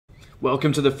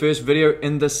Welcome to the first video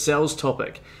in the cells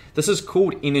topic. This is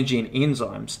called energy and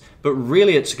enzymes, but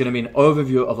really it's going to be an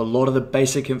overview of a lot of the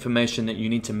basic information that you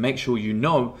need to make sure you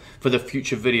know for the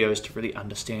future videos to really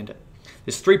understand it.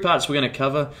 There's three parts we're going to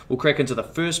cover. We'll crack into the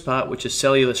first part, which is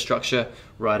cellular structure,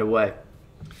 right away.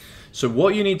 So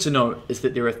what you need to know is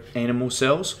that there are animal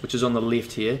cells, which is on the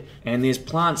left here, and there's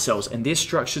plant cells, and they're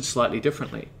structured slightly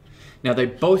differently. Now they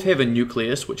both have a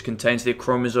nucleus, which contains their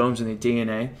chromosomes and their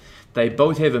DNA. They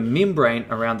both have a membrane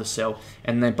around the cell,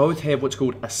 and they both have what's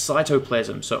called a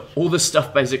cytoplasm. So all the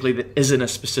stuff basically that isn't a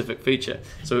specific feature.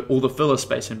 So all the filler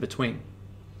space in between.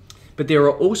 But there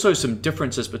are also some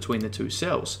differences between the two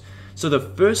cells. So the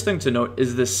first thing to note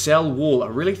is the cell wall, a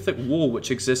really thick wall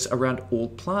which exists around all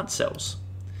plant cells.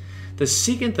 The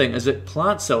second thing is that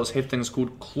plant cells have things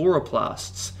called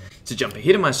chloroplasts. To jump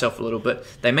ahead of myself a little bit,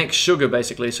 they make sugar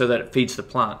basically so that it feeds the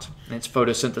plant. That's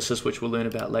photosynthesis, which we'll learn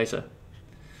about later.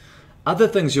 Other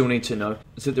things you'll need to know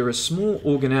is that there are small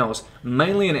organelles,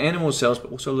 mainly in animal cells,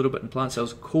 but also a little bit in plant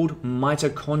cells, called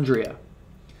mitochondria.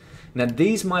 Now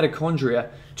these mitochondria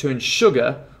turn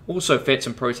sugar, also fats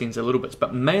and proteins a little bit,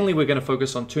 but mainly we're going to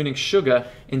focus on turning sugar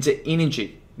into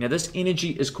energy. Now this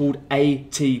energy is called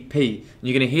ATP. And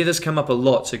you're going to hear this come up a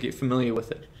lot, so get familiar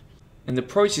with it. And the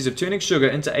process of turning sugar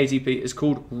into ATP is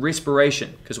called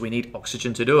respiration, because we need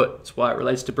oxygen to do it. That's why it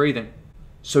relates to breathing.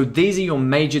 So these are your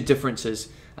major differences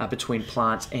between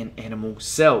plants and animal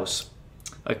cells.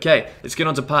 Okay, let's get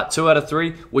on to part 2 out of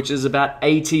 3, which is about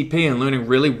ATP and learning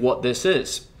really what this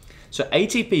is. So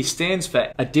ATP stands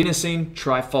for adenosine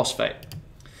triphosphate.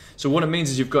 So what it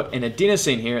means is you've got an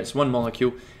adenosine here, it's one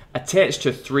molecule, attached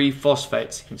to 3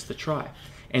 phosphates, hence the tri.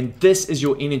 And this is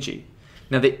your energy.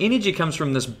 Now the energy comes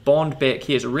from this bond back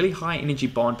here. It's a really high energy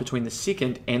bond between the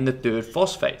second and the third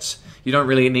phosphates. You don't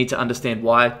really need to understand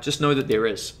why, just know that there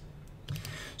is.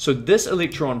 So this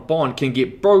electron bond can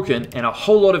get broken and a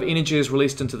whole lot of energy is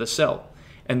released into the cell.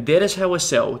 And that is how a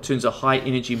cell turns a high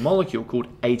energy molecule called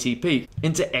ATP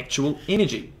into actual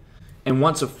energy. And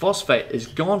once a phosphate is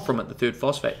gone from it, the third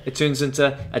phosphate, it turns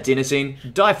into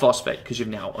adenosine diphosphate because you've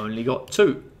now only got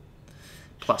 2.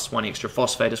 Plus 1 extra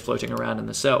phosphate is floating around in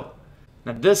the cell.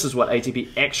 Now this is what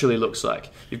ATP actually looks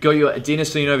like. You've got your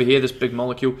adenosine over here, this big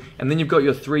molecule, and then you've got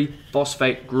your 3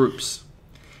 phosphate groups.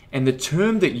 And the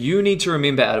term that you need to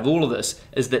remember out of all of this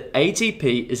is that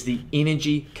ATP is the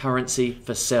energy currency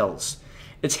for cells.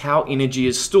 It's how energy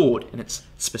is stored, and it's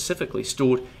specifically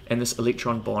stored in this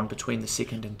electron bond between the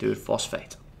second and third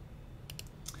phosphate.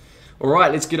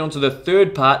 Alright, let's get on to the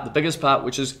third part, the biggest part,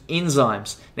 which is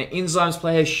enzymes. Now enzymes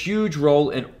play a huge role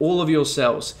in all of your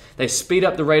cells. They speed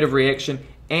up the rate of reaction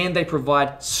and they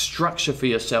provide structure for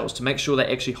your cells to make sure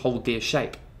they actually hold their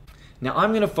shape. Now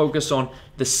I'm going to focus on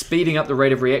the speeding up the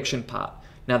rate of reaction part.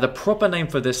 Now the proper name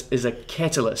for this is a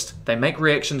catalyst. They make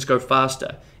reactions go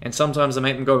faster, and sometimes they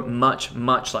make them go much,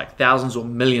 like thousands or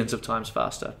millions of times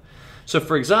faster. So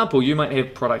for example, you might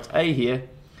have product A here.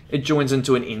 It joins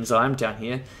into an enzyme down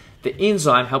here. The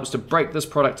enzyme helps to break this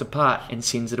product apart and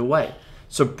sends it away.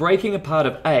 So breaking a part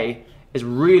of A is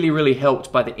really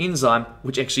helped by the enzyme,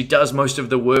 which actually does most of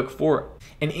the work for it.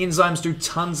 And enzymes do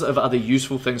tons of other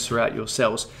useful things throughout your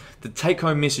cells. The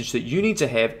take-home message that you need to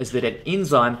have is that an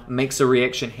enzyme makes a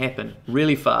reaction happen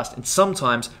really fast, and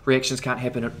sometimes reactions can't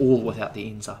happen at all without the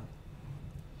enzyme.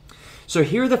 So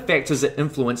here are the factors that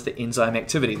influence the enzyme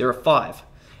activity. There are 5.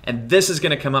 And this is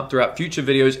going to come up throughout future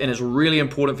videos and is really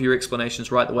important for your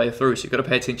explanations right the way through, so you've got to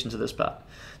pay attention to this part.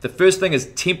 The first thing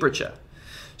is temperature.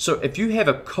 So if you have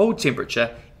a cold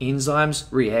temperature, enzymes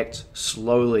react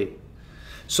slowly.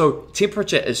 So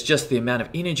temperature is just the amount of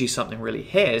energy something really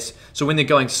has, so when they're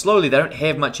going slowly, they don't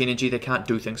have much energy, they can't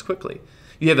do things quickly.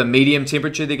 You have a medium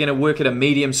temperature, they're going to work at a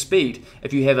medium speed.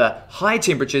 If you have a high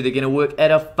temperature, they're going to work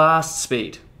at a fast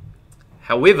speed.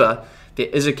 However, there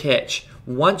is a catch.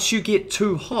 Once you get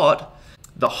too hot,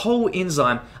 the whole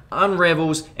enzyme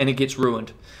unravels and it gets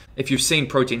ruined. If you've seen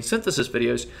protein synthesis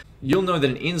videos, you'll know that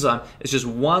an enzyme is just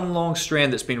one long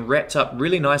strand that's been wrapped up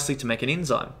really nicely to make an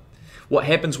enzyme. What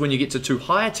happens when you get to too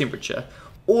high a temperature,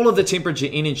 all of the temperature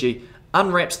energy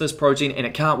unwraps this protein and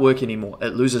it can't work anymore.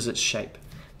 It loses its shape.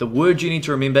 The word you need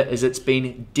to remember is it's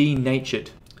been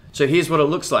denatured. So here's what it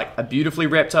looks like. A beautifully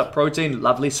wrapped up protein,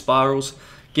 lovely spirals,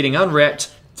 getting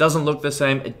unwrapped. Doesn't look the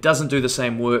same, it doesn't do the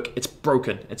same work, it's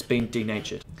broken, it's been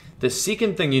denatured. The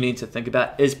second thing you need to think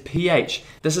about is pH.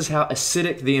 This is how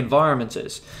acidic the environment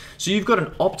is. So you've got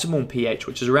an optimal pH,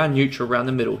 which is around neutral, around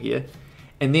the middle here.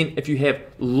 And then if you have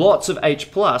lots of H+,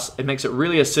 it makes it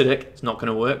really acidic, it's not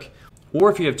going to work. Or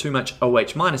if you have too much OH-,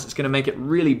 it's going to make it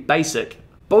really basic,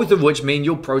 both of which mean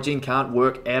your protein can't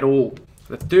work at all.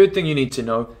 The third thing you need to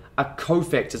know are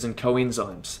cofactors and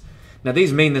coenzymes. Now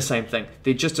these mean the same thing.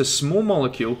 They're just a small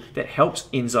molecule that helps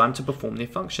enzyme to perform their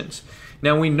functions.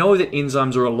 Now we know that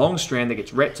enzymes are a long strand that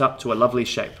gets wrapped up to a lovely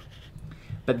shape,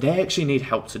 but they actually need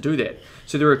help to do that.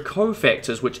 So there are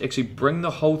cofactors which actually bring the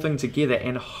whole thing together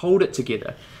and hold it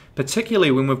together,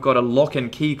 particularly when we've got a lock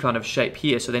and key kind of shape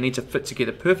here, so they need to fit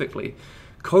together perfectly.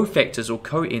 Cofactors or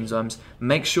coenzymes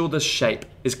make sure this shape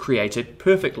is created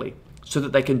perfectly so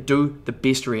that they can do the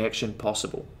best reaction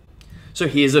possible. So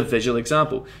here's a visual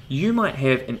example. You might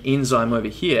have an enzyme over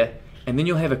here, and then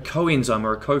you'll have a coenzyme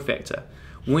or a cofactor.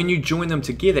 When you join them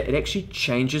together, it actually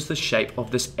changes the shape of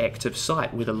this active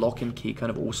site where the lock and key kind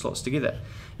of all slots together.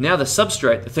 Now the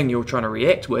substrate, the thing you're trying to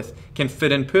react with, can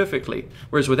fit in perfectly.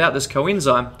 Whereas without this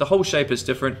coenzyme, the whole shape is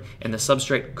different and the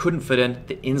substrate couldn't fit in,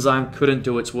 the enzyme couldn't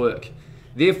do its work.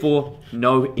 Therefore,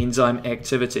 no enzyme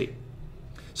activity.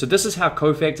 So this is how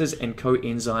cofactors and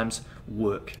coenzymes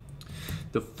work.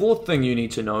 The fourth thing you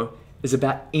need to know is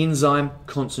about enzyme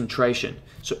concentration.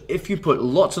 So if you put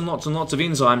lots and lots and lots of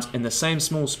enzymes in the same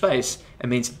small space, it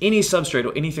means any substrate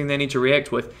or anything they need to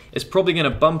react with is probably going to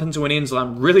bump into an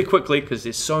enzyme really quickly because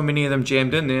there's so many of them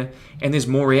jammed in there, and there's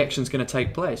more reactions going to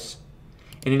take place.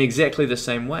 And in exactly the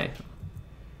same way.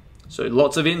 So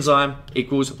lots of enzyme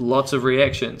equals lots of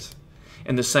reactions.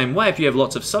 In the same way, if you have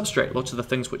lots of substrate, lots of the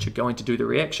things which are going to do the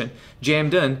reaction,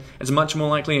 jammed in, it's much more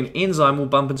likely an enzyme will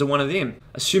bump into one of them,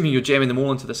 assuming you're jamming them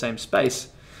all into the same space.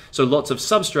 So lots of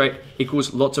substrate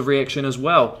equals lots of reaction as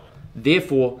well.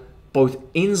 Therefore, both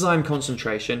enzyme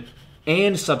concentration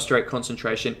and substrate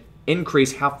concentration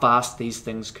increase how fast these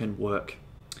things can work.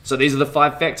 So these are the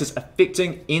 5 factors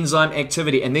affecting enzyme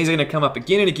activity, and these are going to come up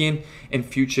again and again in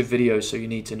future videos, so you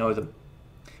need to know them.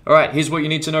 Alright, here's what you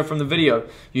need to know from the video.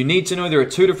 You need to know there are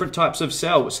 2 different types of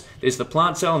cells. There's the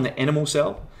plant cell and the animal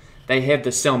cell. They have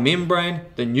the cell membrane,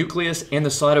 the nucleus, and the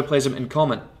cytoplasm in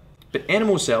common. But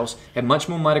animal cells have much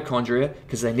more mitochondria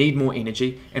because they need more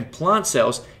energy, and plant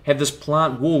cells have this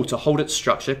plant wall to hold its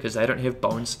structure because they don't have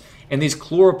bones, and there's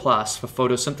chloroplasts for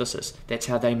photosynthesis. That's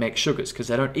how they make sugars because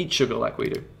they don't eat sugar like we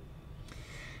do.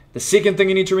 The second thing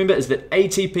you need to remember is that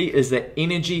ATP is the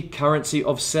energy currency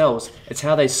of cells. It's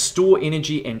how they store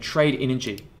energy and trade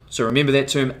energy. So remember that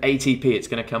term ATP, it's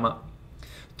going to come up.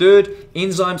 Third,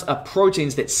 enzymes are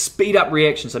proteins that speed up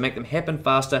reactions, they make them happen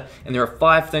faster, and there are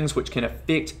 5 things which can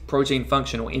affect protein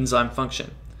function or enzyme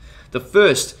function. The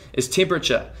first is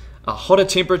temperature. A hotter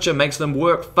temperature makes them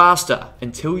work faster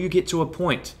until you get to a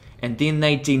point, and then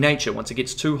they denature. Once it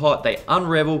gets too hot, they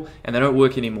unravel and they don't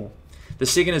work anymore. The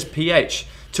second is pH.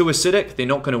 Too acidic, they're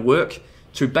not going to work.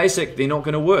 Too basic, they're not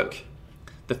going to work.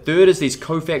 The third is these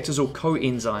cofactors or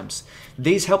coenzymes.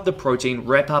 These help the protein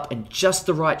wrap up in just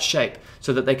the right shape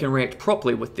so that they can react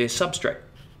properly with their substrate.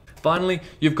 Finally,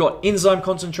 you've got enzyme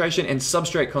concentration and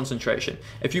substrate concentration.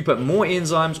 If you put more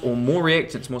enzymes or more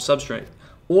reactants, more substrate,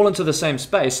 all into the same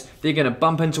space, they're going to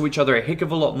bump into each other a heck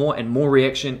of a lot more and more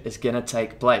reaction is going to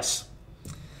take place.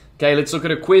 Okay, let's look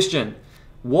at a question.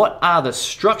 What are the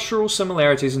structural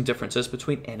similarities and differences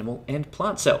between animal and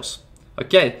plant cells?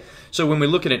 Okay, so when we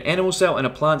look at an animal cell and a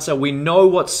plant cell, we know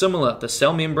what's similar, the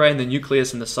cell membrane, the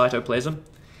nucleus, and the cytoplasm.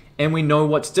 And we know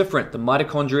what's different, the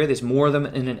mitochondria, there's more of them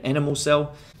in an animal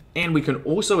cell. And we can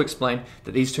also explain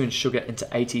that these turn sugar into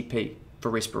ATP for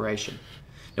respiration.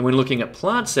 And when looking at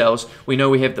plant cells, we know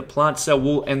we have the plant cell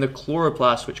wall and the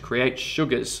chloroplast, which create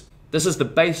sugars. This is the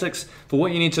basics for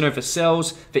what you need to know for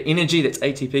cells, for energy, that's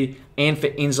ATP, and for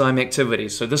enzyme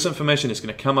activities. So this information is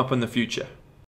going to come up in the future.